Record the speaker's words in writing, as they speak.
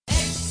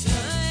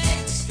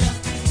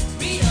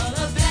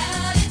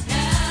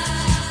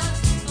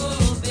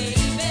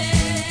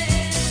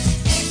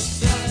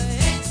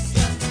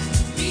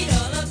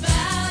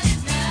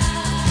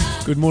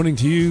Good morning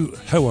to you.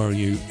 How are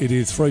you? It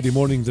is Friday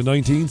morning, the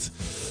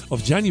 19th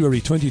of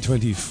January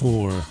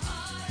 2024.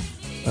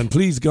 And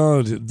please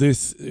God,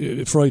 this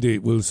Friday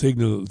will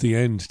signal the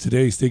end.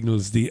 Today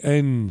signals the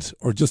end,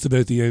 or just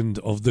about the end,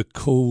 of the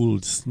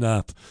cold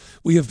snap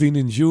we have been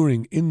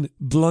enduring in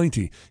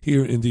Blighty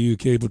here in the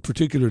UK, but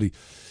particularly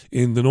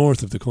in the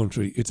north of the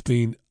country. It's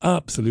been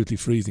absolutely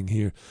freezing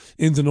here.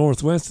 In the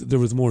northwest, there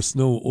was more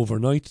snow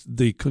overnight.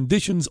 The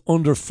conditions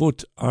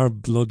underfoot are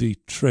bloody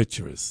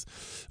treacherous.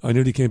 I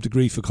nearly came to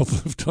grief a couple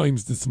of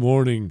times this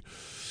morning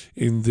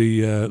in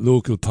the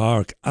local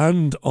park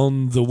and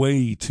on the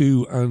way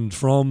to and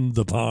from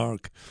the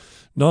park.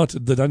 Not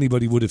that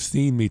anybody would have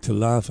seen me to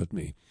laugh at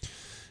me,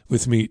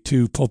 with me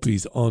two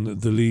puppies on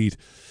the lead.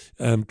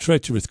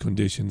 Treacherous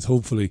conditions.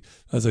 Hopefully,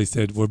 as I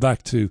said, we're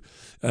back to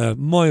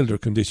milder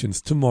conditions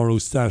tomorrow,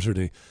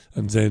 Saturday,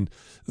 and then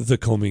the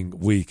coming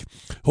week.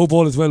 Hope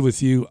all is well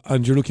with you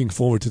and you're looking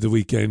forward to the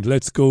weekend.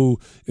 Let's go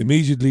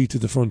immediately to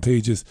the front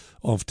pages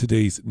of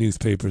today's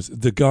newspapers.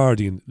 The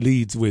Guardian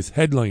leads with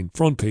headline,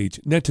 front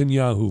page,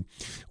 Netanyahu: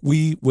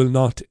 we will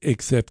not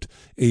accept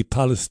a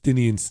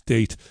Palestinian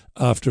state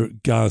after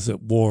Gaza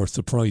war.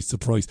 Surprise,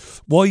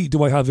 surprise. Why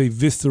do I have a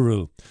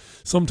visceral,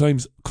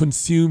 sometimes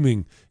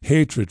consuming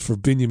hatred for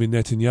Benjamin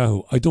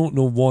Netanyahu? I don't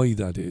know why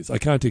that is. I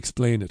can't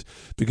explain it,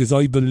 because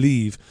I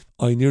believe,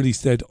 I nearly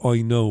said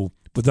I know,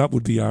 but that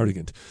would be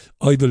arrogant.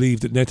 I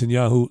believe that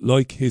Netanyahu,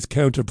 like his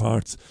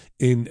counterparts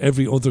in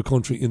every other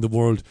country in the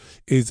world,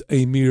 is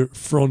a mere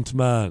front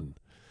man,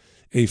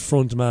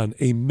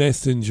 a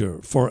messenger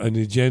for an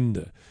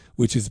agenda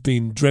which has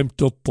been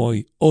dreamt up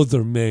by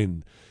other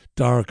men,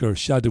 darker,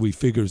 shadowy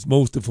figures,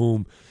 most of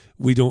whom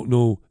we don't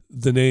know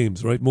the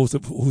names, right? Most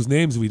of whose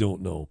names we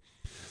don't know.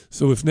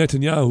 So if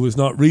Netanyahu is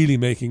not really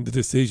making the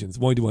decisions,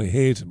 why do I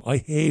hate him? I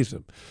hate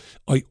him.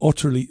 I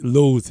utterly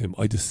loathe him.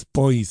 I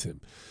despise him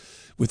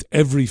with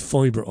every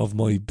fibre of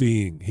my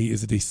being. He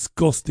is a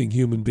disgusting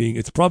human being.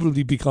 It's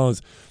probably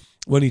because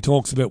when he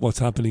talks about what's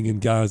happening in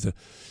Gaza,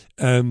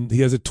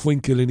 he has a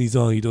twinkle in his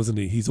eye, doesn't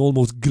he? He's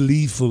almost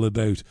gleeful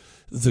about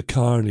the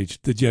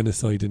carnage, the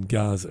genocide in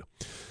Gaza.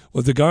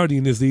 Well, The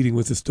Guardian is leading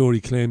with a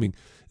story claiming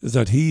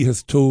that he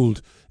has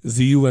told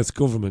the US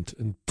government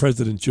and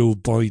President Joe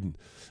Biden,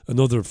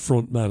 another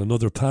front man,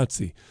 another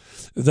patsy,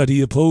 that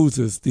he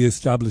opposes the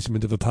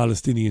establishment of a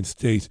Palestinian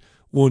state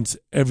once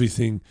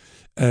everything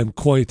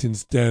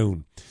quietens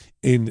down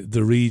in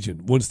the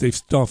region, once they've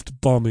stopped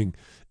bombing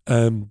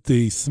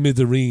the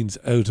smithereens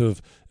out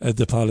of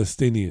the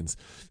Palestinians.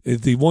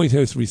 The White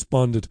House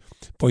responded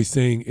by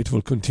saying it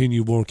will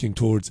continue working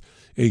towards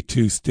a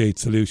two-state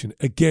solution.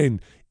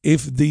 Again,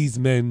 if these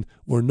men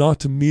were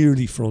not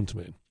merely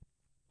frontmen,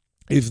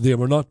 if they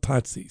were not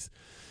patsies,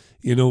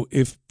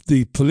 if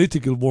the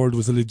political world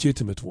was a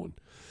legitimate one,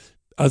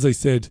 as I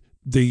said,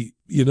 the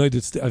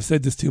United States, I've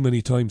said this too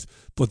many times,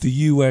 but the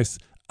US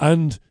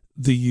and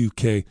the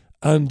UK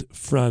and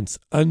France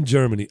and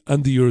Germany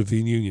and the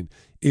European Union,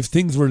 if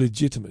things were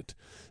legitimate,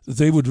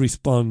 they would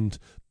respond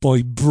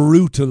by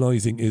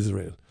brutalising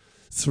Israel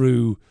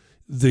through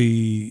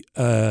the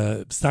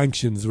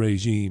sanctions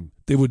regime.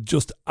 They would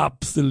just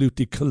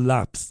absolutely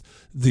collapse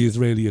the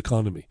Israeli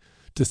economy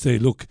to say,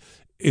 look,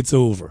 it's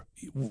over.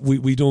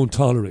 We don't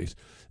tolerate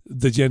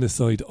the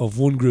genocide of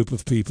one group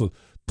of people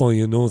by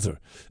another.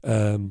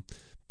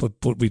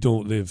 But we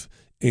don't live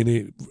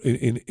in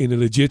a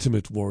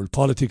legitimate world.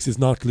 Politics is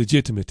not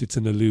legitimate. It's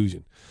an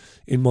illusion,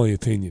 in my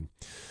opinion.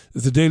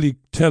 The Daily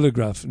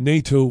Telegraph: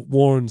 NATO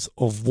warns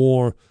of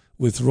war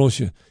with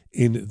Russia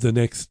in the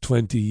next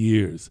 20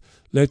 years.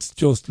 Let's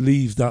just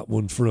leave that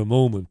one for a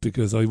moment,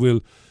 because I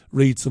will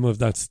read some of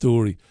that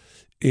story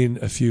in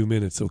a few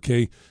minutes,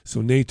 okay?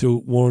 So NATO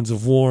warns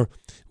of war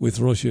with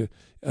Russia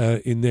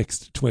in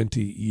next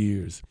 20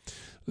 years.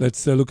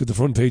 Let's look at the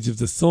front page of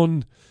The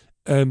Sun.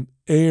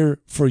 Air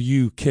for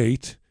you,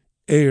 Kate.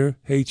 Air,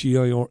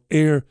 H-E-I-R,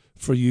 air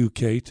for you,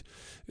 Kate.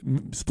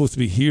 It's supposed to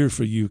be here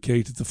for you,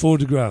 Kate. It's a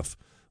photograph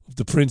of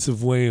the Prince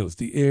of Wales,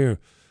 the heir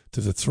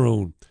to the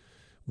throne,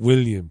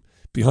 William,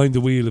 behind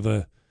the wheel of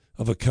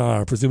a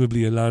car,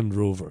 presumably a Land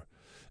Rover,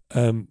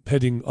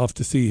 heading off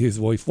to see his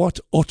wife. What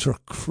utter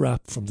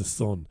crap from The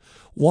Sun.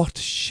 What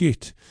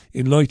shit,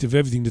 in light of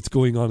everything that's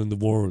going on in the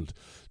world,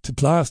 to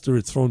plaster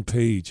its front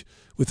page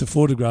with a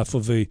photograph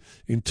of a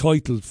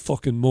entitled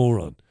fucking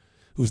moron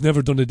who's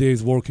never done a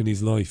day's work in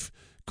his life,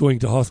 going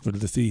to hospital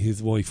to see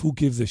his wife. Who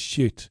gives a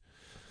shit?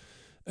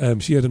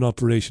 She had an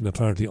operation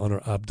apparently on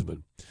her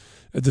abdomen.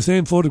 The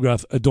same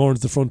photograph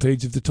adorns the front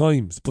page of The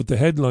Times, but the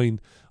headline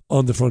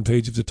on the front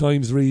page of The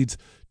Times reads,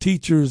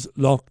 "Teachers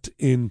locked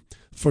in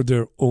for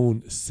their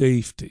own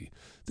safety."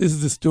 This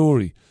is a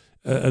story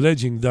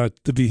alleging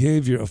that the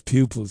behaviour of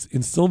pupils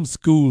in some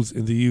schools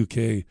in the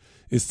UK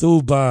is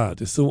so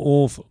bad, is so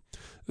awful,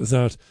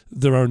 that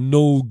there are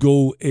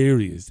no-go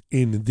areas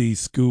in these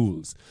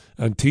schools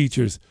and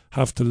teachers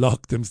have to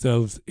lock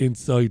themselves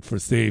inside for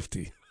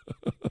safety.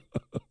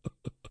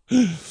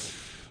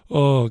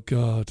 Oh,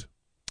 God.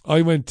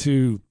 I went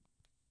to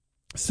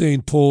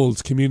St.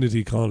 Paul's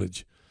Community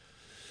College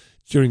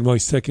during my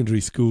secondary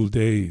school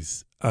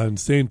days, and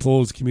St.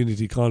 Paul's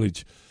Community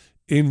College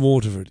in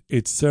Waterford,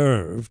 it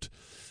served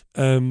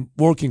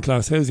working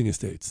class housing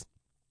estates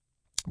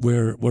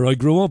where I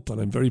grew up, and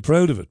I'm very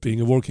proud of it,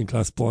 being a working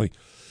class boy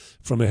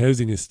from a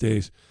housing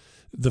estate.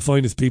 The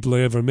finest people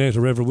I ever met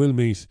or ever will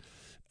meet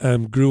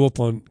grew up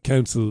on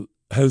council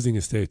housing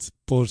estates.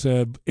 But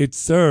it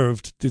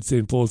served, did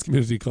St. Paul's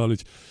Community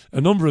College,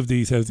 a number of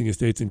these housing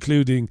estates,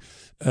 including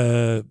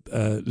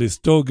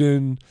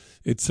Lisduggan,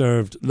 it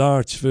served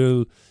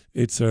Larchville,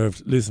 it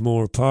served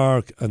Lismore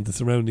Park and the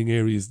surrounding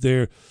areas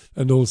there,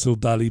 and also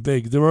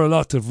Ballybeg. There were a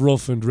lot of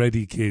rough and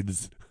ready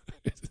kids.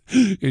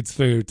 It's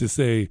fair to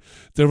say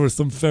there were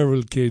some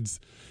feral kids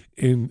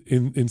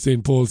in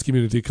St. Paul's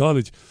Community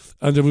College,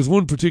 and there was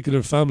one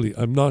particular family.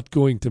 I'm not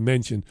going to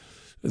mention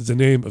the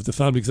name of the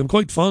family because I'm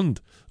quite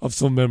fond of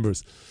some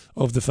members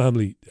of the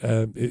family,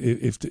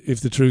 if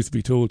the truth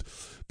be told,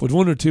 but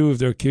one or two of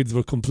their kids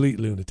were complete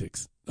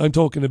lunatics. I'm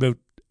talking about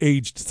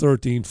aged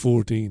 13,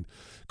 14,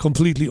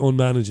 completely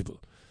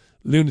unmanageable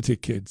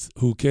lunatic kids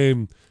who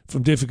came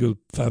from difficult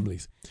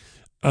families.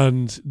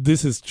 And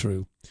this is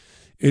true.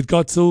 It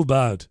got so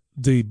bad,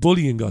 the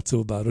bullying got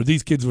so bad, or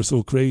these kids were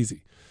so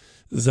crazy,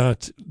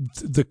 that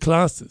the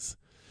classes,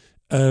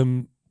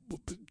 how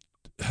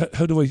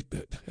do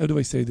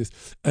I say this?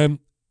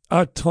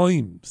 At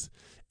times,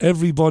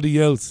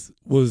 everybody else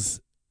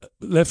was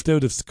left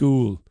out of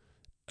school.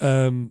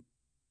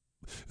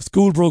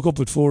 School broke up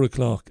at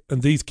 4:00,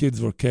 and these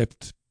kids were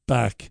kept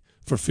back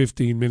for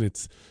 15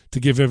 minutes to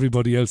give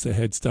everybody else a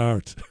head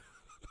start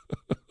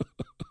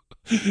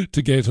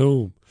to get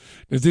home.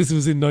 Now, this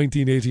was in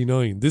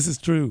 1989. This is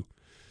true.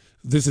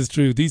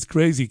 These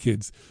crazy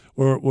kids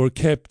were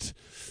kept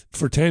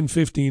for 10,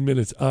 15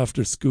 minutes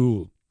after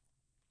school,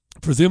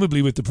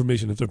 presumably with the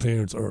permission of their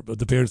parents, or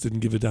the parents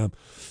didn't give a damn,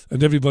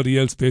 and everybody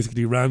else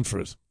basically ran for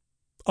it.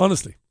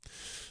 Honestly,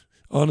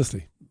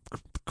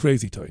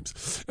 crazy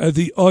times.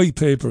 The I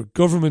paper,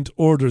 government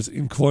orders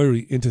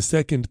inquiry into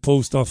second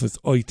post office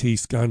IT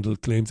scandal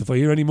claims. If I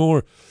hear any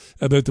more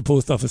about the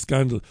post office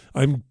scandal,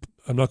 I'm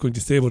not going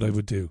to say what I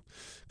would do,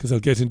 because I'll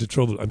get into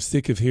trouble. I'm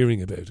sick of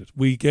hearing about it.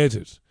 We get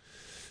it.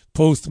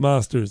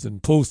 Postmasters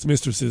and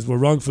postmistresses were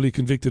wrongfully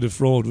convicted of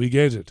fraud. We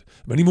get it.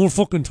 How many more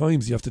fucking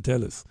times you have to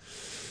tell us?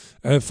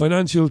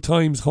 Financial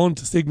Times, Hunt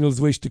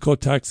signals wish to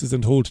cut taxes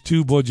and hold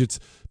 2 budgets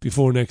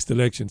before next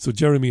election. So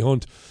Jeremy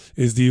Hunt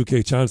is the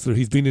UK Chancellor.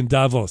 He's been in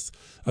Davos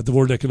at the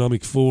World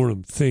Economic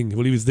Forum thing.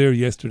 Well, he was there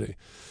yesterday.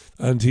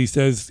 And he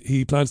says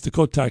he plans to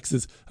cut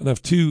taxes and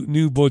have 2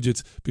 new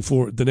budgets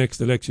before the next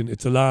election.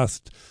 It's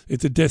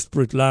a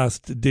desperate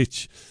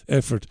last-ditch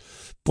effort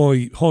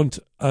by Hunt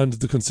and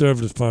the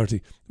Conservative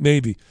Party,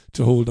 maybe,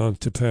 to hold on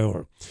to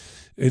power.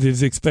 It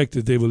is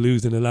expected they will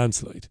lose in a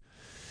landslide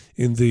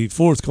in the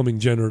forthcoming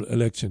general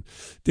election.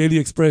 Daily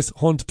Express,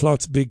 Hunt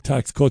plots big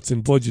tax cuts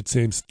in budget,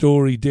 same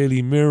story.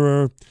 Daily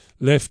Mirror,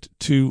 left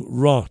to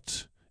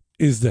rot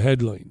is the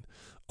headline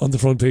on the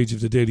front page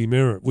of the Daily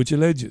Mirror, which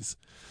alleges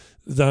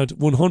that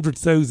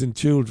 100,000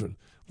 children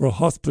were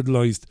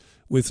hospitalised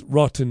with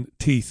rotten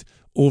teeth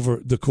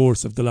over the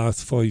course of the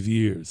last 5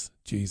 years.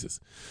 Jesus.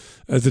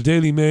 As the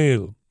Daily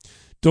Mail,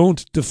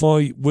 don't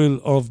defy will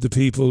of the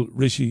people,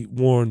 Richie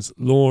warns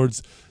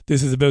Lords.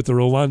 This is about the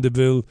Rwanda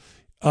bill.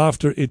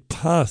 After it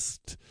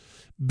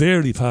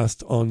barely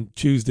passed on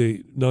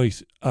Tuesday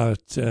night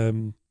at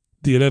the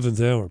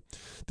 11th hour,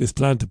 this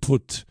plan to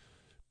put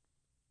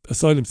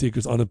asylum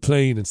seekers on a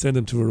plane and send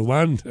them to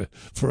Rwanda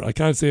I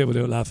can't say it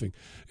without laughing.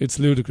 It's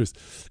ludicrous.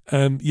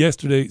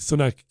 Yesterday,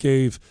 Sunak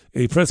gave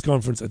a press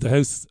conference at the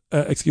House,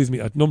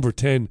 at number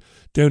 10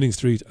 Downing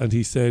Street, and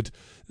he said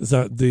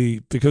that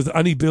because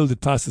any bill that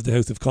passes the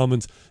House of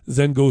Commons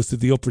then goes to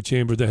the upper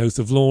chamber, the House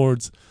of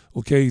Lords.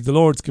 Okay, the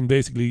Lords can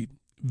basically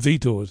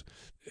veto it.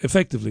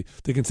 Effectively,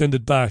 they can send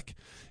it back.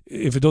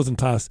 If it doesn't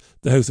pass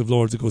the House of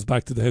Lords, it goes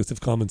back to the House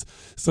of Commons.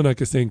 Sunak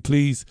is saying,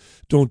 please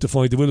don't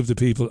defy the will of the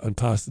people and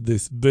pass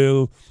this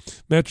bill.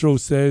 Metro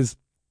says,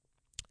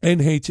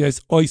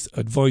 NHS ICE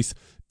advice,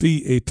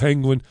 be a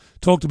penguin.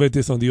 Talked about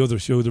this on the other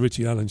show, the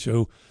Richie Allen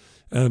show.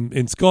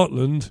 In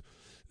Scotland,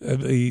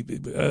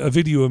 a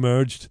video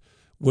emerged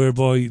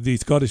whereby the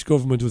Scottish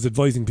government was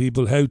advising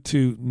people how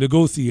to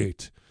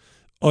negotiate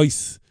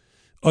iced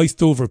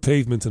over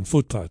pavements and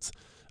footpaths.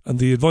 And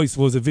the advice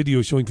was a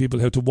video showing people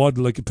how to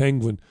waddle like a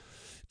penguin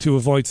to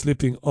avoid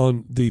slipping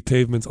on the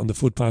pavements, on the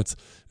footpaths.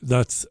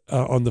 That's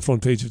on the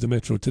front page of the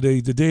Metro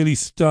today. The Daily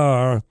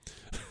Star,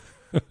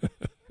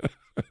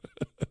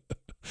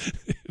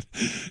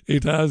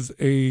 it has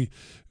a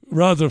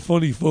rather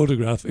funny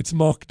photograph. It's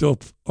mocked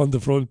up on the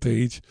front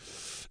page,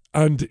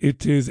 and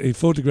it is a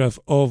photograph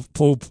of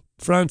Pope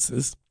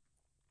Francis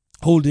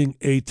holding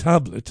a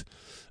tablet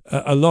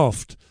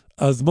aloft,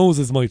 as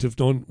Moses might have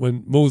done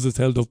when Moses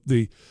held up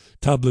the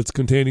tablets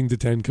containing the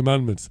 10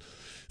 Commandments.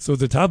 So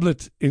the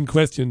tablet in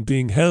question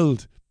being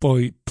held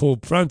by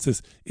Pope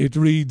Francis, it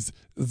reads,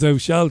 "Thou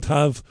shalt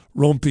have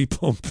rumpy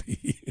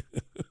pumpy."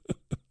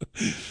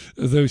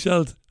 Thou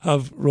shalt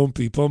have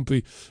rumpy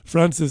pumpy.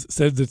 Francis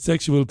said that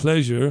sexual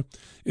pleasure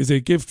is a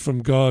gift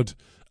from God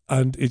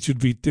and it should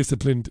be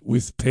disciplined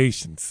with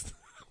patience.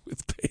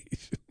 with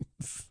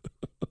patience.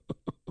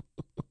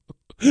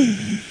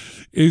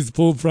 Is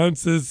Pope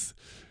Francis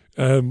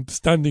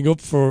standing up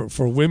for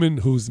women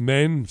whose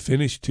men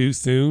finish too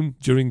soon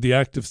during the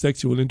act of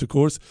sexual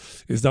intercourse?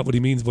 Is that what he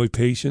means by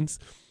patience?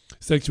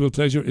 Sexual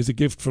pleasure is a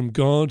gift from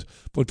God,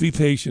 but be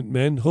patient,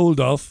 men.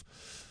 Hold off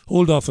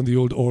on the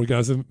old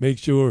orgasm. Make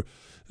sure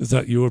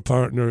that your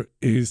partner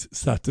is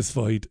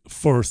satisfied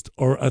first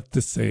or at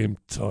the same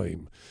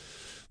time.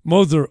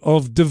 Mother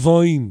of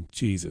divine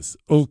Jesus.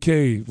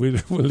 Okay,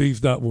 we'll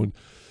leave that one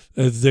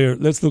there.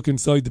 Let's look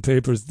inside the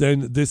papers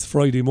then. This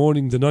Friday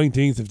morning, the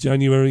 19th of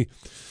January,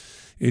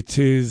 it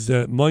is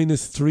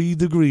minus 3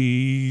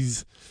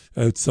 degrees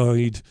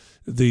outside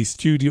the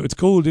studio. It's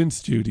cold in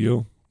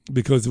studio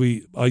because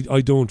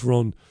I don't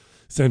run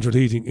central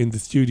heating in the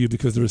studio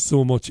because there is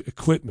so much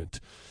equipment,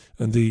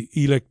 and the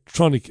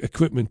electronic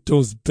equipment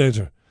does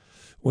better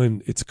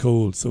when it's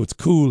cold. So it's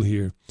cool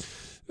here.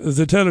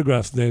 The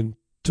Telegraph then.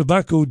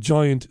 Tobacco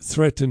giant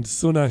threatened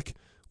Sunak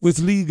with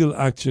legal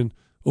action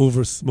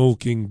over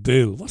smoking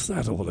bill. What's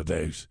that all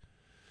about?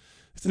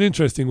 It's an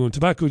interesting one.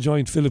 Tobacco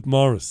giant Philip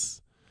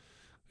Morris.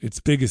 Its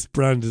biggest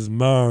brand is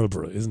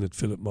Marlboro, isn't it,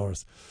 Philip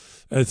Morris?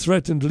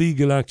 Threatened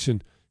legal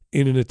action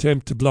in an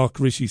attempt to block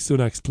Rishi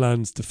Sunak's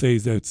plans to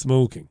phase out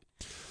smoking.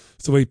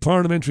 So a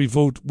parliamentary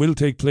vote will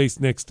take place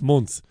next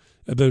month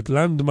about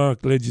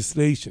landmark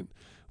legislation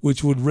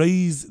which would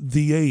raise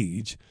the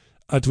age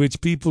at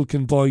which people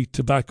can buy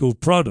tobacco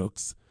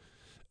products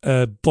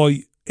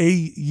by a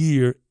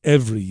year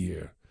every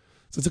year.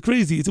 So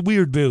it's a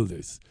weird bill,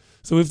 this.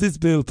 So if this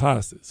bill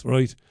passes,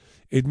 right,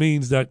 it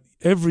means that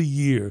every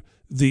year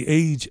the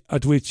age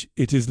at which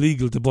it is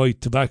legal to buy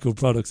tobacco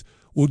products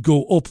would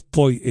go up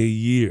by a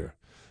year.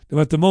 Now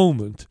at the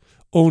moment,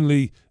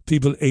 only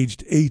people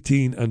aged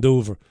 18 and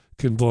over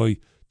can buy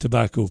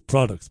tobacco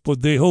products.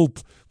 But they hope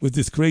with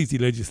this crazy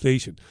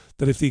legislation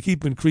that if they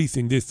keep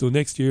increasing this, so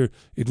next year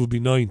it would be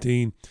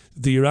 19,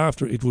 the year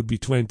after it would be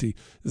 20,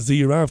 the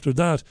year after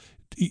that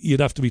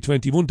you'd have to be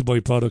 21 to buy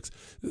products.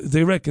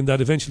 They reckon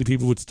that eventually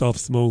people would stop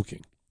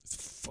smoking.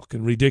 It's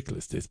fucking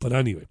ridiculous, this. But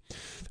anyway,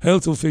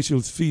 health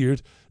officials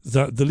feared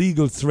that the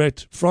legal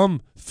threat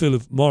from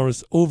Philip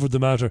Morris over the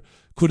matter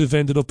could have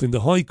ended up in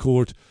the High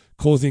Court,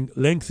 causing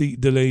lengthy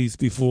delays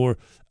before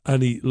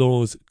any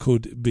laws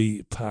could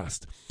be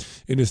passed.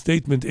 In a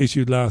statement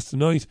issued last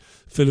night,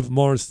 Philip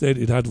Morris said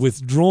it had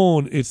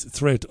withdrawn its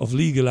threat of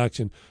legal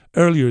action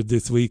earlier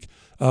this week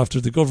after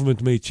the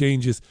government made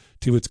changes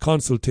to its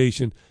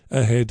consultation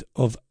ahead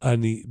of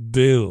any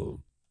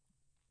bill.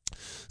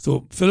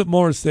 So Philip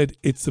Morris said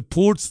it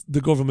supports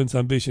the government's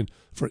ambition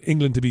for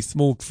England to be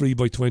smoke-free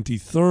by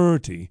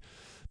 2030,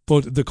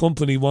 but the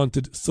company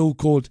wanted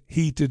so-called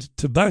heated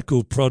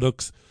tobacco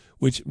products,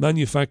 which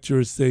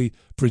manufacturers say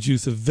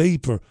produce a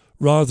vapour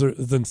rather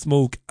than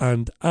smoke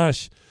and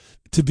ash,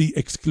 to be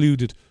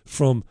excluded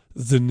from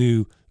the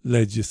new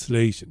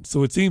legislation.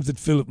 So it seems that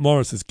Philip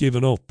Morris has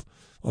given up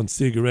on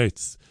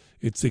cigarettes.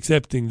 It's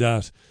accepting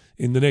that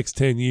in the next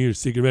 10 years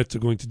cigarettes are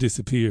going to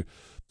disappear,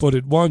 but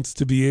it wants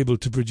to be able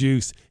to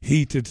produce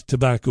heated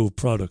tobacco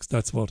products.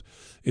 That's what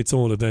it's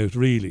all about,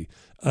 really.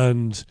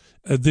 And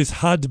this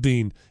had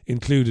been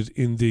included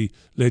in the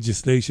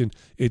legislation.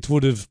 It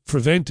would have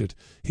prevented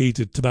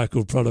heated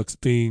tobacco products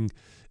being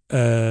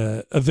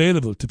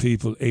available to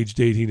people aged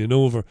 18 and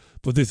over,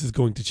 but this is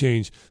going to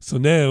change. So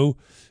now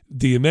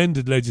the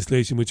amended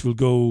legislation, which will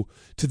go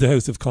to the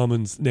House of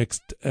Commons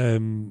next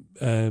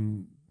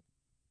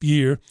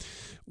year,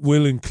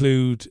 will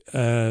include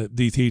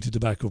these heated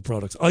tobacco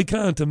products. I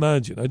can't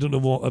imagine, I don't know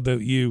what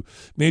about you,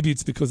 maybe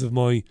it's because of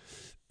my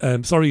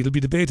it'll be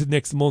debated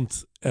next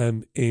month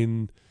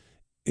in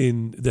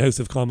the House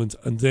of Commons,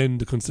 and then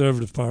the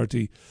Conservative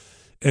Party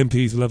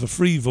MPs will have a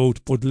free vote,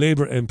 but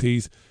Labour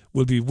MPs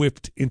will be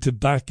whipped into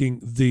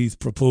backing these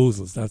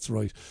proposals. That's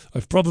right.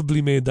 I've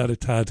probably made that a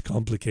tad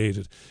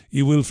complicated.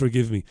 You will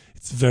forgive me.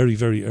 It's very,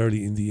 very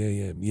early in the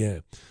AM. Yeah.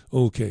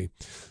 Okay.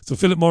 So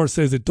Philip Morris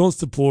says it does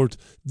support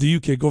the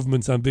UK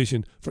government's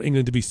ambition for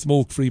England to be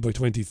smoke-free by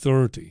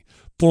 2030,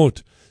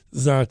 but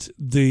that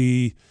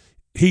the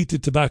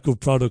heated tobacco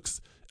products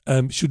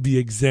should be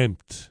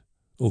exempt.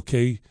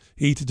 Okay?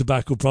 Heated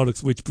tobacco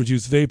products which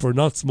produce vapour,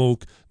 not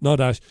smoke, not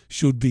ash,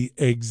 should be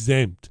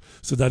exempt.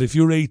 So that if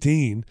you're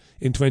 18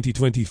 in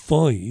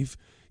 2025,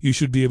 you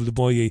should be able to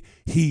buy a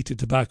heated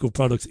tobacco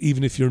products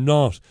even if you're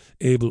not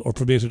able or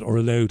permitted or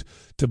allowed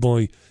to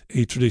buy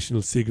a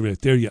traditional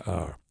cigarette. There you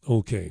are.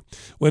 Okay.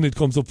 When it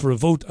comes up for a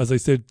vote, as I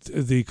said,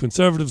 the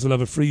Conservatives will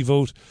have a free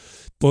vote,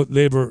 but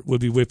Labour will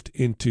be whipped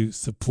into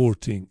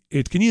supporting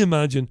it. Can you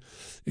imagine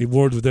a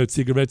world without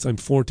cigarettes? I'm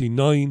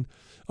 49.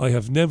 I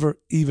have never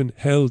even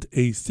held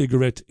a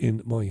cigarette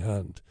in my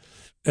hand.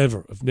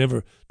 Ever. I've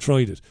never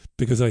tried it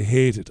because I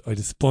hate it. I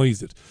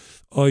despise it.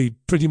 I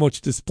pretty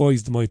much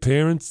despised my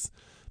parents.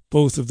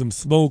 Both of them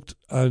smoked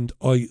and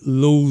I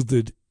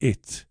loathed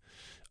it.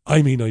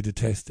 I mean, I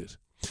detest it.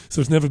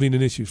 So it's never been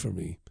an issue for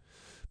me.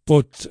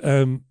 But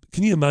can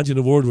you imagine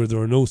a world where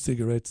there are no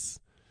cigarettes?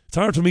 It's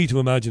hard for me to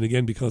imagine,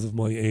 again, because of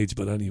my age,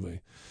 but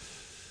anyway.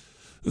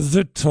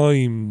 The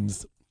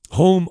Times.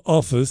 Home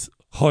Office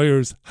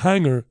hires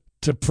hangar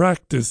to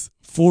practice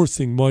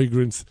forcing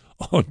migrants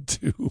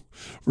onto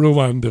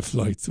Rwanda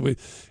flights.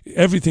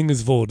 Everything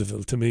is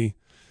vaudeville to me.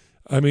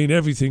 I mean,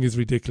 everything is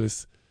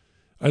ridiculous.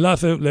 I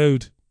laugh out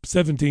loud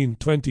 17,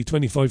 20,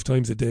 25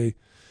 times a day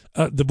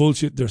at the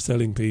bullshit they're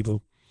selling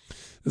people.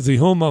 The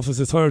Home Office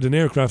has hired an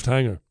aircraft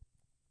hangar,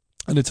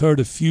 and it's hired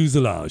a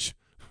fuselage,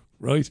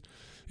 right?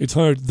 It's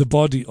hired the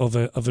body of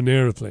an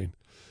aeroplane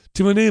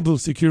to enable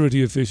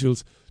security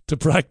officials to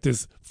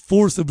practice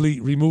forcibly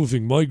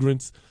removing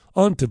migrants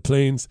onto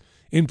planes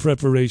in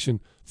preparation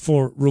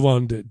for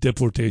Rwanda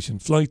deportation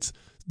flights,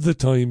 the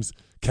Times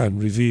can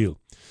reveal.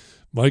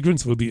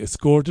 Migrants will be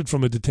escorted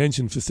from a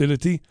detention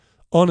facility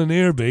on an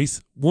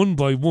airbase, one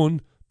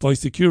by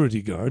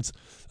security guards.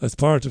 As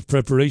part of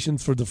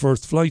preparations for the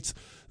first flights,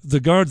 the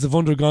guards have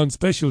undergone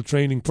special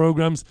training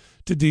programs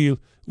to deal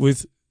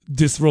with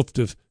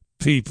disruptive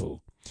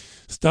people.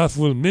 Staff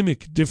will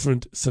mimic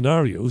different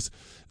scenarios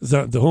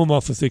that the Home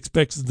Office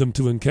expects them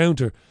to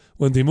encounter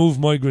when they move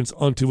migrants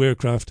onto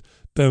aircraft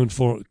bound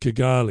for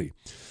Kigali.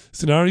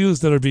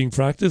 Scenarios that are being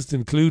practiced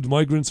include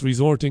migrants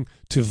resorting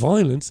to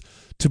violence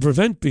to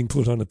prevent being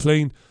put on a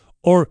plane,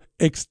 or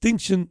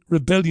Extinction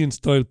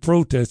Rebellion-style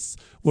protests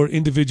where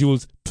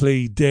individuals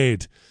play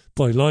dead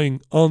by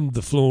lying on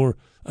the floor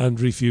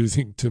and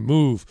refusing to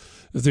move.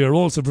 They are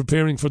also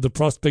preparing for the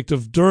prospect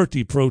of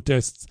dirty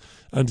protests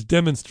and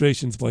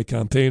demonstrations by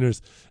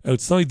campaigners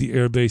outside the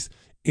airbase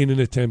in an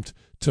attempt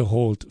to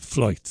halt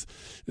flights.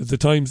 The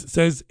Times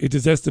says it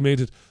is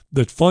estimated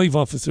that 5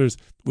 officers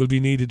will be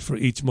needed for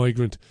each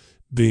migrant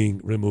being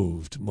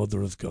removed.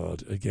 Mother of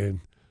God, again.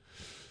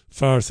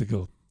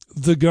 Farcical.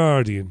 The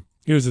Guardian.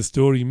 Here's a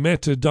story.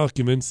 Meta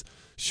documents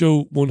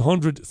show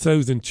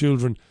 100,000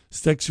 children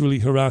sexually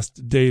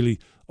harassed daily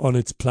on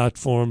its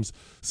platforms.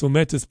 So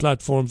Meta's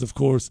platforms, of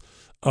course,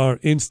 are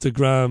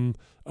Instagram,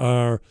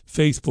 are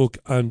Facebook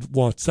and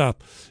WhatsApp.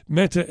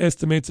 Meta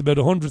estimates about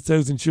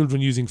 100,000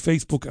 children using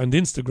Facebook and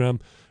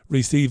Instagram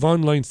receive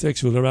online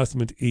sexual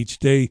harassment each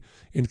day,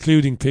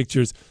 including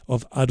pictures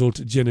of adult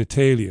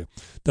genitalia.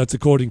 That's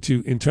according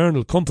to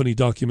internal company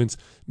documents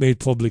made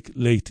public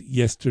late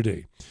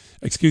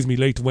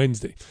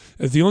Wednesday.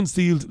 The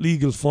unsealed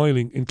legal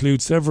filing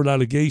includes several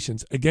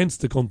allegations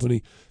against the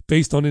company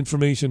based on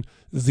information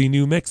the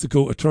New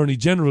Mexico Attorney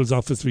General's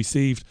office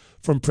received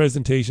from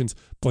presentations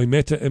by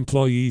Meta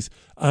employees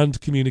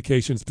and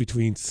communications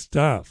between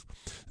staff.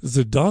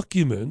 The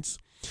documents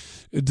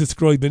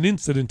describe an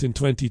incident in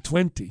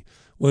 2020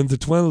 when the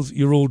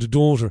 12-year-old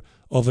daughter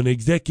of an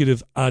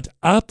executive at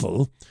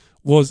Apple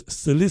was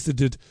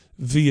solicited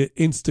via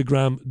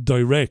Instagram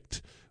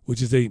Direct,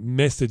 which is a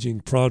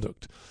messaging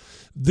product.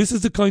 This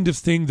is the kind of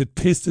thing that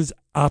pisses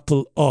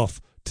Apple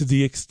off to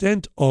the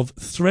extent of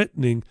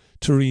threatening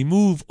to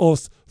remove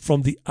us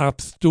from the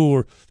App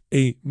Store.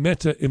 A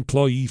Meta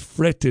employee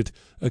fretted,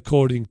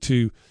 according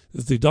to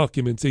the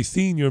documents. A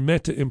senior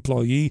Meta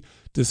employee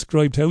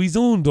described how his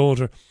own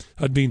daughter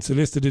had been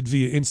solicited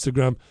via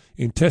Instagram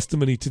in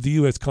testimony to the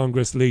US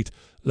Congress late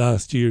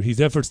last year.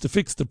 His efforts to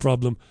fix the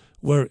problem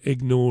were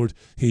ignored,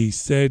 he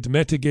said.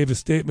 Meta gave a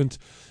statement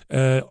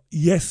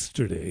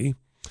yesterday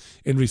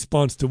in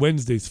response to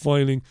Wednesday's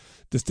filing.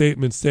 The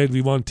statement said,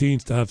 "We want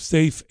teens to have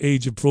safe,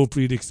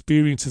 age-appropriate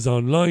experiences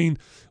online.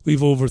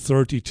 We've over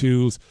 30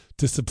 tools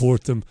to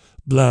support them."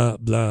 Blah,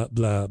 blah,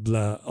 blah,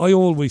 blah. I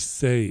always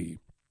say,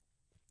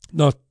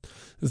 not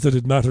that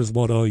it matters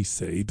what I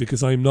say,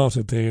 because I'm not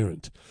a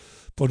parent,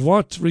 but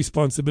what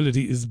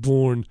responsibility is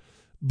borne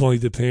by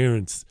the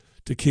parents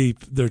to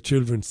keep their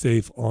children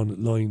safe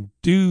online?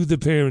 Do the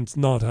parents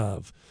not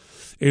have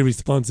a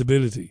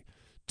responsibility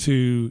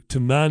to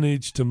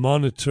manage, to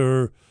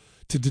monitor,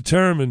 to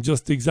determine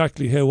just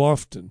exactly how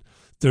often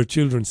their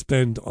children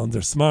spend on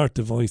their smart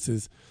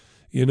devices,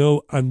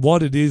 and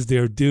what it is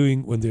they're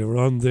doing when they're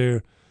on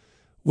there?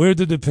 Where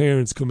did the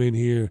parents come in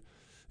here?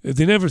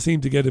 They never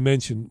seem to get a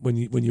mention when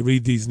you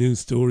read these news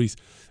stories.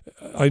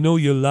 I know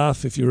you'll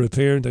laugh if you're a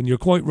parent, and you're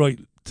quite right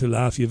to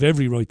laugh. You have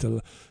every right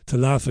to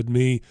laugh at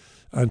me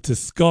and to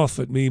scoff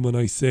at me when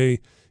I say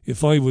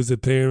if I was a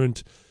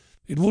parent,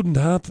 it wouldn't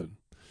happen.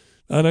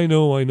 And I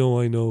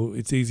know,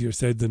 it's easier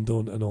said than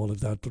done and all of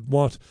that. But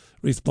what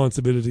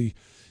responsibility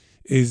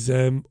is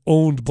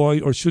owned by,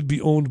 or should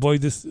be owned by,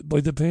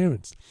 the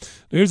parents?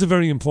 Now, here's a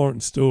very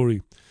important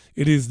story.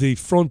 It is the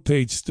front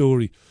page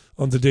story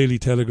on the Daily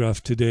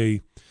Telegraph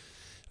today,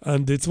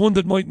 and it's one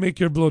that might make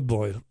your blood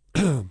boil.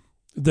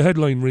 The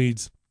headline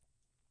reads,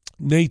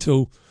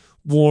 "NATO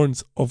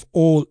warns of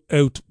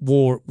all-out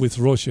war with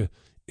Russia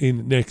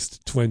in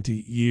next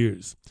 20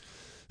 years.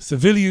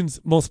 Civilians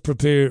must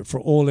prepare for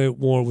all-out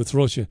war with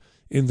Russia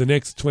in the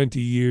next 20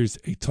 years,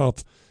 a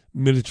top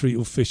military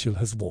official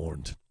has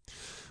warned.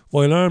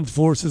 While armed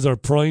forces are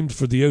primed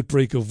for the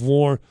outbreak of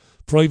war,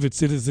 private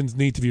citizens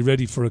need to be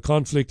ready for a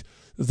conflict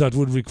that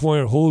would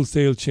require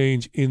wholesale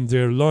change in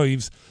their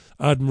lives,"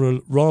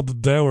 Admiral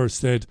Rob Bauer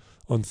said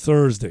on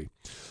Thursday.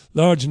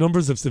 Large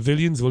numbers of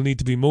civilians will need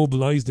to be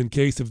mobilised in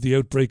case of the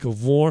outbreak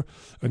of war,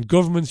 and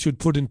governments should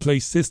put in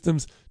place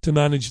systems to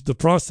manage the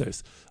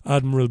process,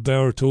 Admiral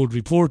Bauer told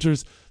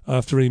reporters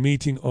after a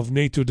meeting of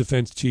NATO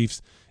defence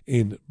chiefs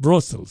in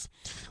Brussels.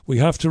 We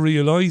have to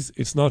realise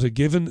it's not a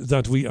given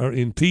that we are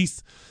in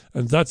peace,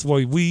 and that's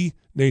why we,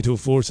 NATO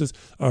forces,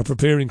 are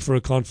preparing for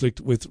a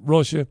conflict with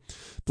Russia.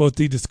 But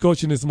the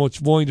discussion is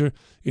much wider.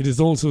 It is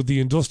also the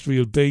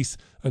industrial base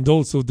and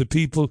also the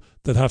people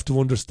that have to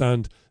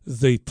understand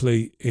they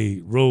play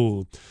a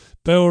role.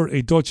 Bauer,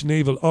 a Dutch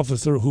naval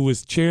officer who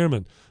is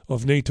chairman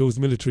of NATO's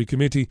military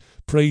committee,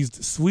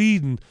 praised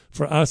Sweden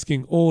for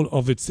asking all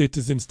of its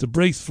citizens to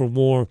brace for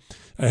war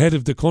ahead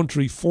of the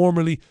country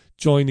formally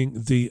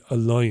joining the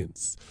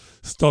alliance.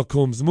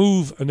 Stockholm's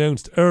move,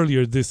 announced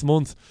earlier this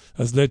month,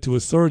 has led to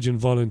a surge in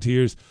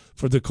volunteers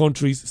for the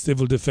country's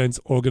civil defence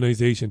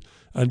organisation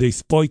and a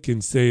spike in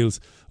sales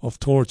of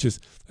torches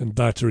and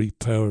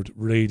battery-powered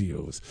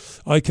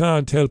radios. I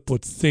can't help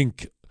but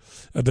think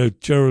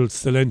about Gerald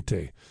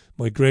Celente,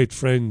 my great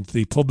friend,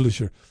 the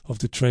publisher of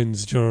the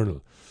Trends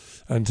Journal,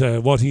 and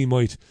what he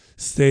might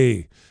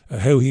say,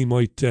 how he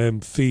might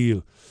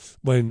feel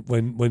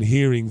when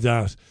hearing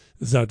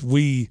that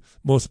we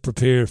must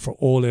prepare for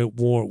all-out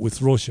war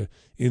with Russia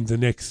in the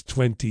next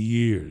 20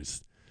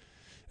 years.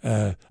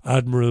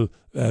 Admiral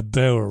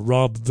Bauer,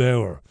 Rob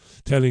Bauer,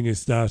 telling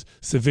us that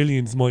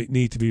civilians might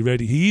need to be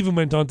ready. He even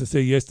went on to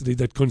say yesterday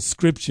that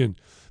conscription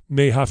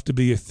may have to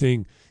be a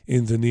thing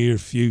in the near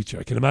future.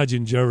 I can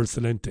imagine Gerald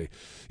Celente,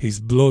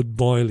 his blood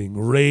boiling,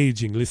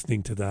 raging,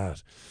 listening to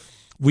that.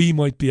 We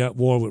might be at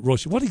war with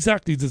Russia. What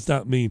exactly does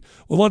that mean?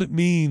 Well, what it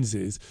means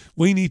is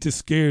we need to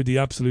scare the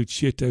absolute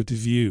shit out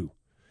of you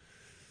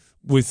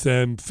with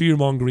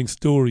fear-mongering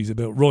stories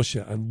about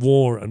Russia and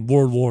war and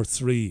World War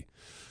III,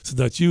 so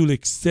that you'll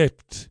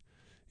accept,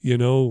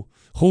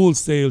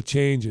 wholesale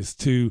changes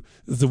to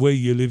the way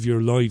you live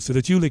your life, so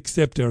that you'll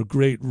accept our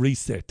Great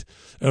Reset,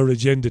 our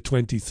Agenda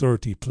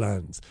 2030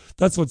 plans.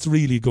 That's what's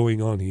really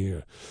going on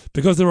here.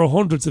 Because there are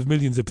hundreds of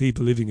millions of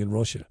people living in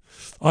Russia.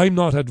 I'm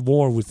not at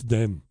war with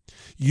them.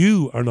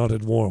 You are not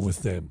at war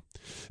with them.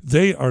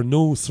 They are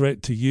no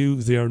threat to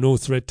you, they are no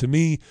threat to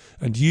me,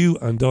 and you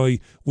and I,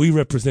 we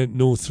represent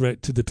no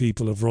threat to the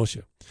people of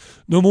Russia.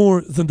 No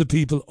more than the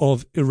people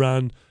of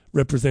Iran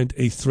represent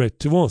a threat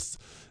to us.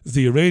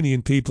 The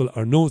Iranian people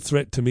are no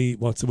threat to me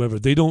whatsoever.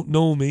 They don't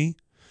know me,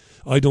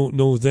 I don't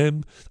know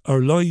them.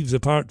 Our lives,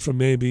 apart from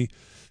maybe,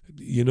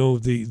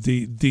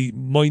 the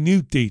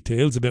minute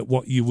details about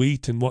what you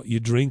eat and what you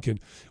drink and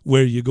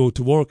where you go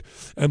to work,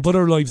 but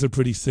our lives are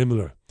pretty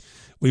similar.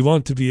 We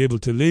want to be able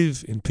to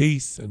live in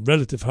peace and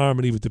relative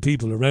harmony with the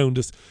people around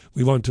us.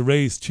 We want to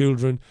raise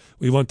children.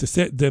 We want to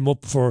set them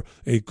up for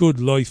a good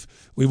life.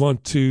 We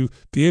want to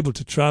be able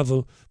to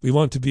travel. We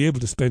want to be able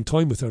to spend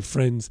time with our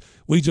friends.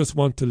 We just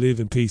want to live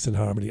in peace and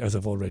harmony, as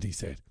I've already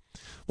said.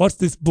 What's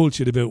this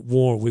bullshit about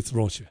war with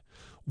Russia?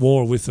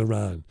 War with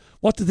Iran?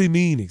 What do they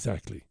mean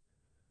exactly?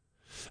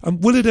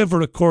 And will it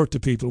ever occur to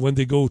people when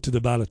they go to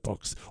the ballot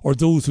box, or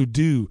those who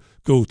do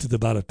go to the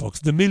ballot box,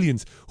 the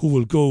millions who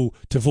will go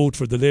to vote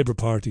for the Labour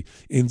Party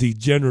in the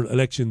general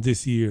election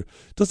this year,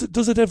 does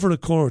it ever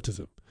occur to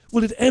them?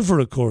 Will it ever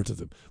occur to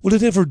them? Will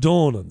it ever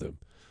dawn on them?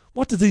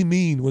 What do they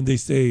mean when they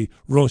say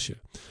Russia?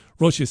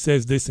 Russia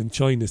says this and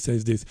China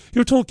says this.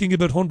 You're talking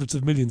about hundreds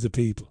of millions of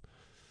people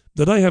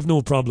that I have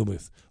no problem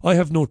with. I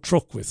have no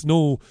truck with,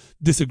 no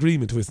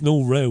disagreement with,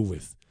 no row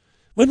with.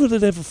 When will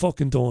it ever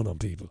fucking dawn on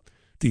people,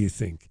 do you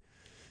think?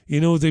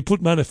 They put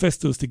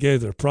manifestos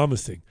together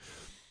promising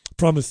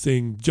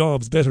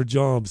jobs,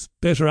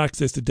 better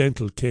access to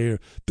dental care,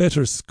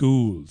 better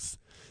schools,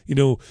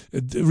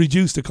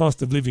 reduce the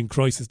cost of living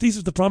crisis. These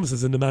are the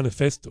promises in the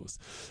manifestos.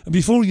 And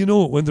before you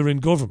know it, when they're in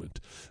government,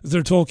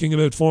 they're talking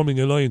about forming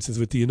alliances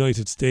with the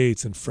United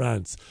States and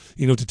France,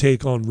 to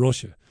take on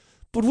Russia.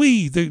 But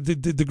we,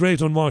 the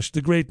great unwashed,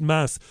 the great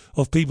mass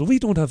of people, we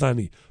don't have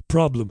any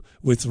problem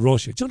with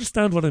Russia. Do you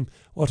understand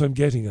what I'm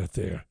getting at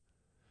there?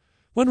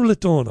 When will it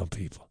dawn on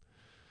people?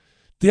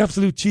 The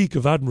absolute cheek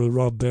of Admiral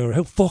Rob Bauer,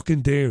 how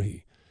fucking dare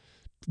he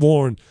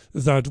warn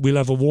that we'll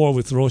have a war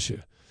with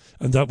Russia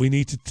and that we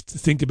need to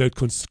think about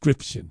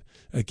conscription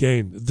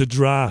again, the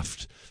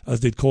draft, as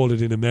they'd call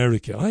it in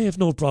America. I have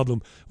no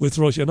problem with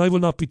Russia, and I will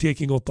not be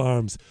taking up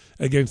arms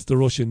against the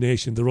Russian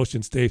nation, the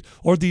Russian state,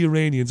 or the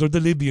Iranians, or the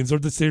Libyans, or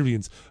the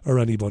Syrians, or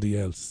anybody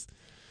else.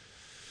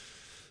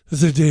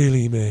 The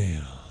Daily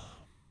Mail.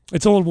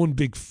 It's all one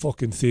big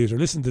fucking theatre.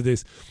 Listen to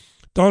this.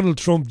 Donald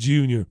Trump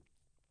Jr.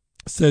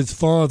 says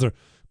father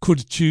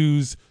could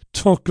choose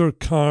Tucker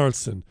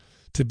Carlson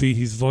to be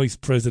his vice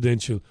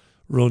presidential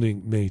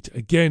running mate.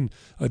 Again,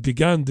 I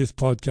began this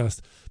podcast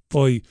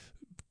by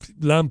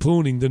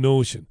lampooning the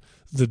notion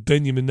that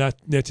Benjamin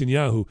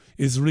Netanyahu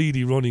is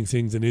really running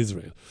things in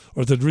Israel,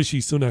 or that Rishi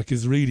Sunak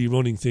is really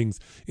running things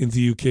in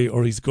the UK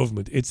or his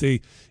government. It's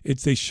a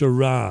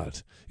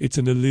charade. It's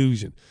an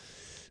illusion.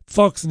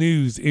 Fox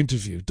News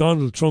interview.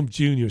 Donald Trump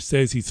Jr.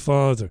 says his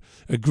father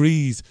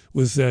agrees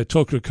with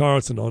Tucker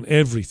Carlson on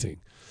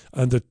everything,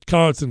 and that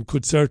Carlson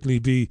could certainly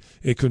be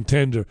a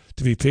contender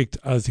to be picked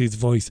as his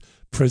vice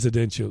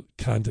presidential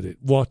candidate.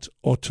 What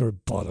utter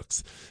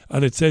bollocks.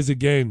 And it says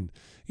again,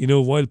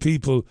 while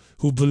people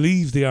who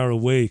believe they are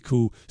awake,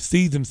 who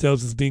see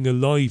themselves as being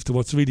alive to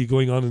what's really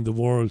going on in the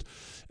world,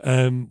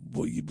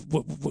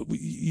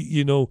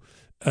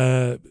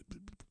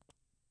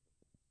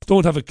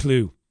 don't have a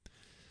clue.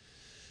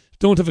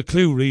 Don't have a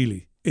clue,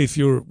 really, if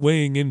you're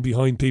weighing in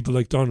behind people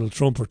like Donald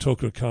Trump or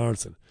Tucker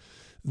Carlson.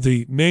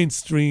 The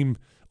mainstream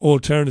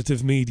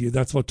alternative media,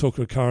 that's what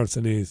Tucker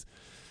Carlson is.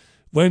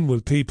 When will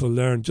people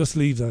learn? Just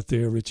leave that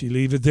there, Richie.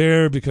 Leave it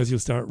there, because you'll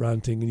start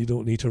ranting and you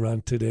don't need to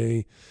rant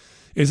today.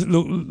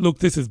 Look,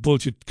 this is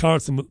bullshit.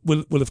 Carlson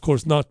will of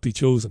course not be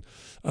chosen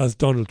as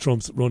Donald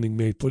Trump's running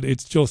mate, but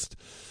it's just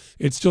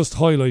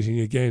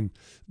highlighting again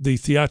the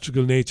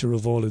theatrical nature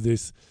of all of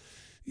this.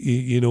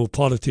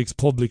 Politics,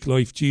 public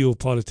life,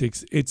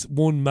 geopolitics. It's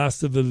one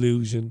massive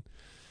illusion.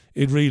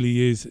 It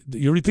really is.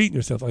 You're repeating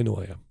yourself. I know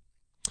I am.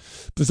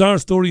 Bizarre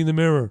story in the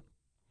Mirror.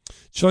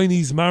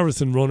 Chinese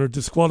marathon runner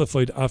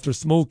disqualified after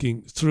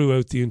smoking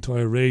throughout the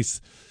entire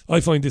race. I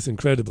find this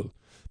incredible,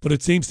 but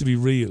it seems to be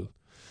real.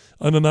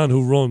 I'm a man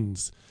who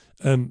runs.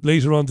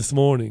 Later on this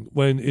morning,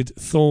 when it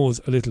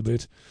thaws a little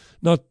bit,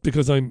 not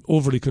because I'm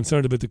overly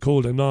concerned about the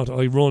cold, I'm not.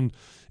 I run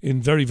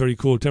in very, very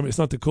cold temperatures. It's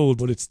not the cold,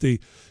 but it's the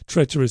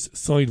treacherous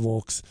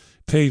sidewalks,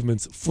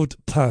 pavements,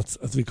 footpaths,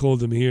 as we call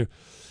them here.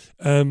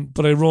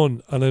 But I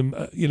run, and I'm,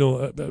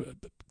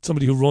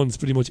 somebody who runs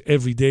pretty much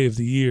every day of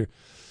the year.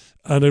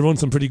 And I run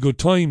some pretty good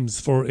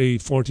times for a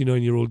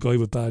 49-year-old guy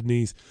with bad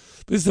knees.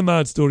 But this is a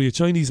mad story. A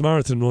Chinese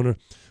marathon runner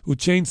who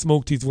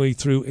chain-smoked his way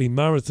through a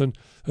marathon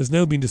has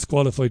now been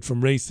disqualified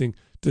from racing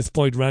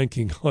despite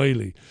ranking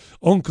highly.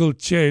 Uncle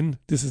Chen,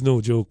 this is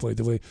no joke by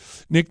the way,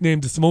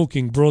 nicknamed the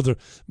smoking brother,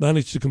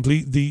 managed to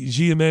complete the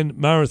Xiamen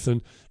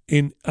Marathon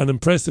in an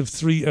impressive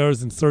 3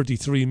 hours and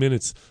 33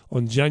 minutes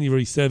on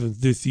January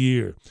 7th this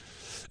year.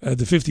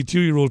 The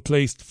 52-year-old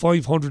placed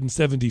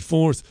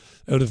 574th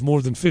out of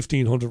more than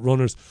 1,500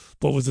 runners,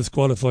 but was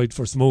disqualified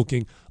for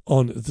smoking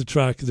on the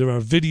track. There are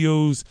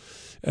videos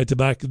to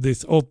back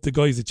this up. The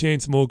guy's a chain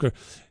smoker.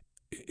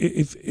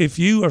 If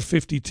you are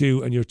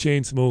 52 and you're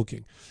chain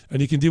smoking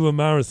and you can do a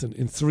marathon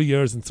in 3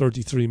 hours and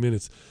 33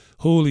 minutes,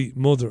 holy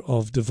mother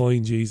of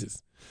divine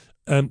Jesus.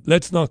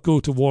 Let's not go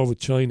to war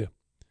with China.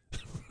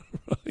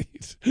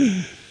 Right.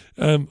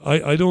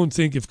 I don't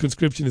think, if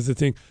conscription is a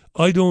thing,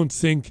 I don't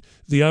think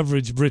the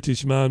average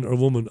British man or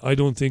woman, I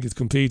don't think is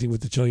competing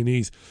with the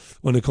Chinese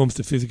when it comes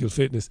to physical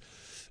fitness.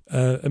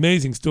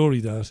 Amazing story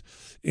that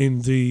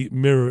in the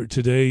Mirror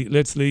today.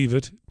 Let's leave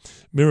it.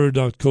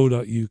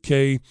 Mirror.co.uk.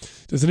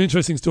 There's an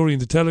interesting story in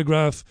the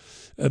Telegraph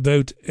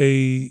about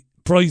a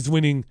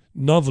prize-winning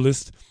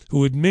novelist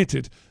who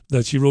admitted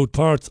that she wrote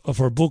parts of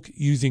her book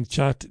using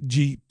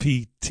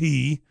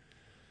ChatGPT.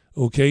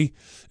 Okay,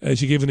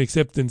 she gave an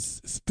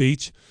acceptance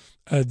speech.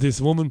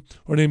 This woman,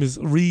 her name is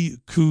Ri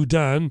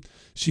Kudan.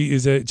 She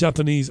is a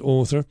Japanese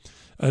author,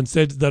 and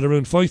said that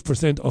around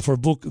 5% of her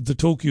book, The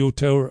Tokyo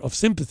Tower of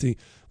Sympathy,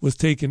 was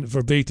taken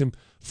verbatim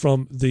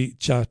from the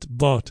chat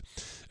bot.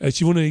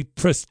 She won a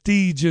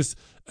prestigious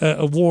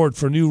award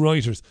for new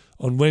writers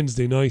on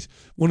Wednesday night.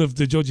 One of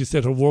the judges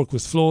said her work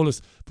was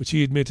flawless, but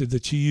she admitted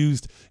that she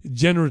used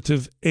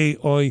generative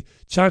AI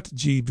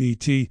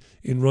ChatGPT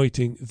in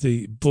writing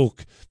the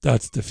book.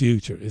 That's the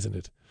future, isn't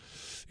it?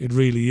 It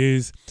really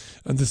is.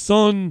 And The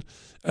Sun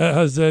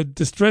has a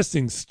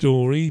distressing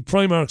story.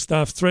 Primark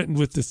staff threatened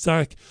with the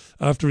sack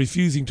after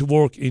refusing to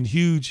work in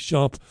huge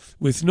shop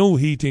with no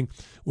heating,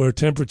 where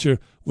temperature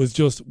was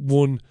just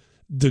 1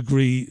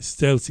 degree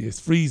Celsius.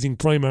 Freezing.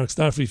 Primark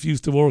staff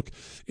refused to work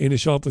in a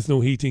shop with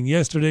no heating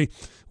yesterday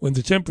when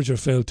the temperature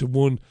fell to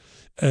 1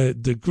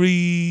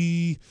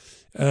 degree.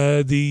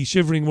 The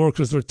shivering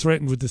workers were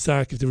threatened with the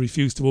sack if they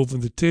refused to open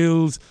the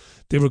tills.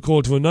 They were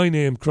called to a 9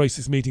 a.m.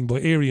 crisis meeting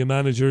by area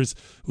managers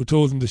who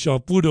told them the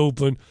shop would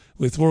open,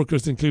 with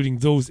workers, including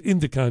those in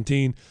the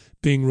canteen,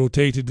 being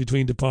rotated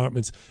between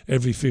departments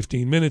every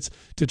 15 minutes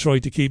to try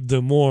to keep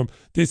them warm.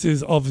 This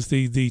is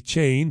obviously the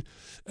chain,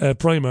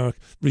 Primark,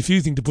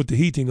 refusing to put the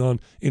heating on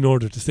in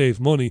order to save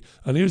money.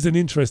 And here's an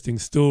interesting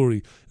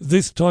story.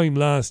 This time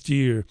last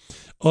year,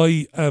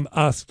 I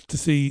asked to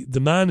see the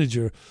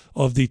manager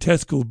of the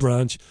Tesco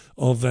branch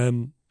of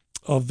the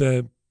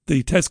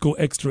Tesco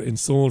Extra in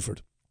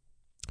Salford.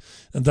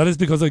 And that is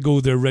because I go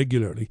there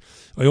regularly.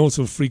 I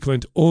also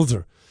frequent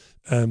other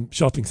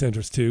shopping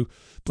centres too,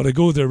 but I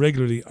go there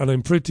regularly, and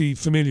I'm pretty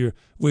familiar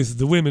with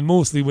the women,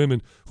 mostly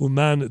women, who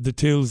man the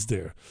tills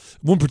there.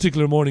 One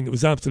particular morning it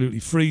was absolutely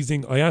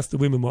freezing. I asked the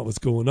women what was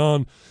going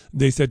on.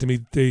 They said to me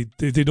they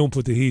don't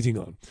put the heating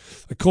on.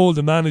 I called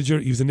the manager.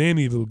 He was an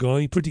amiable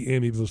guy, pretty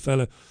amiable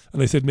fella,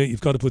 and I said, mate,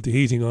 you've got to put the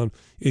heating on.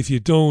 If you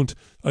don't,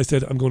 I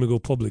said, I'm going to go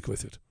public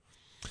with it.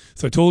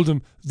 So I told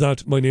him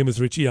that my name is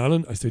Richie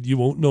Allen. I said, you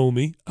won't know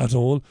me at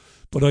all,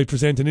 but I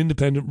present an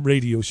independent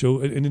radio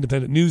show, an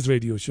independent news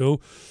radio show.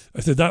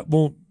 I said, that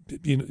won't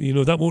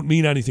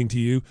mean anything to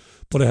you,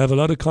 but I have a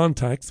lot of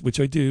contacts, which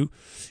I do,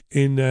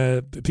 in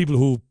people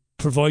who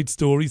provide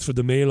stories for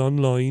the Mail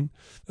Online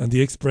and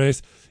the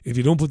Express. If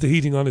you don't put the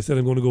heating on, I said,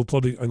 I'm going to go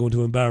public. I'm going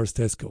to embarrass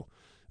Tesco.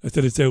 I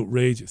said, it's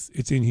outrageous.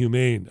 It's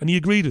inhumane. And he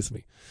agreed with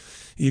me.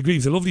 He agreed.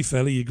 He's a lovely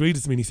fella. He agreed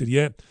with me and he said,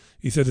 yeah.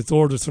 He said, it's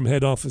orders from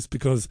head office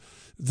because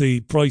the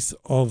price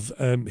of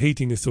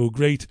heating is so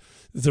great.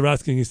 They're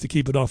asking us to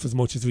keep it off as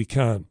much as we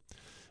can.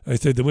 I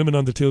said, the women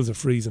on the tills are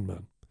freezing,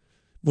 man.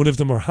 One of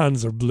them, her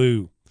hands are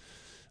blue.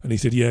 And he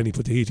said, yeah, and he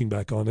put the heating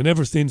back on. And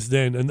ever since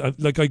then, and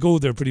I go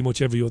there pretty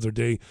much every other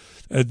day,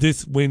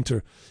 this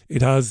winter,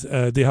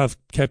 they have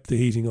kept the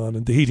heating on,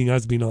 and the heating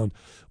has been on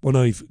when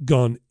I've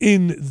gone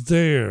in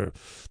there.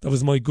 That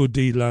was my good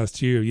deed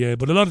last year, yeah.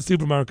 But a lot of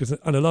supermarkets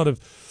and a lot of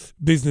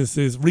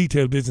businesses,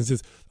 retail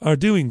businesses, are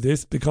doing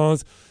this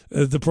because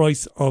the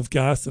price of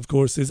gas, of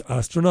course, is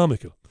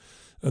astronomical.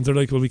 And they're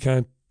like, well, we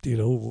can't,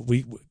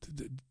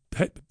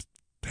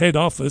 head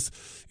office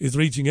is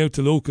reaching out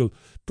to local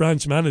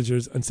branch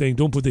managers and saying,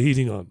 don't put the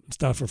heating on.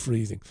 Staff are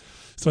freezing.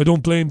 So I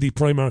don't blame the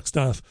Primark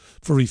staff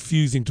for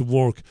refusing to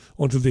work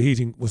until the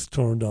heating was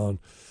turned on.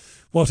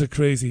 What a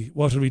crazy,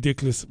 what a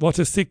ridiculous, what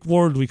a sick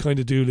world we kind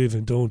of do live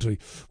in, don't we?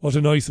 What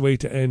a nice way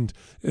to end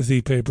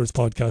the Papers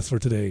podcast for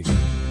today.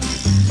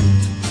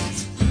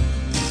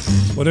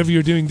 Whatever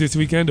you're doing this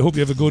weekend, I hope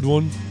you have a good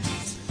one.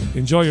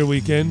 Enjoy your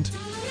weekend.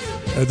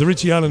 The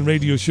Richie Allen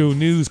Radio Show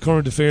news,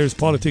 current affairs,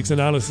 politics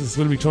analysis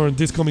will return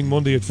this coming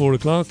Monday at 4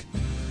 o'clock.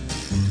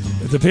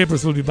 The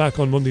Papers will be back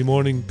on Monday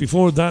morning.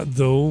 Before that,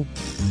 though,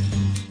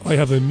 I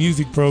have a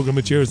music programme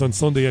which airs on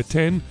Sunday at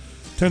 10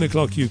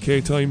 o'clock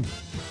UK time.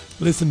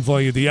 Listen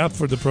via the app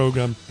for the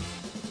programme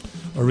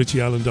or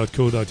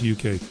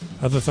richieallen.co.uk.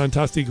 Have a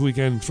fantastic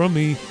weekend. From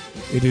me,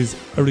 it is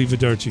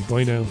Arrivederci.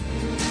 Bye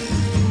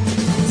now.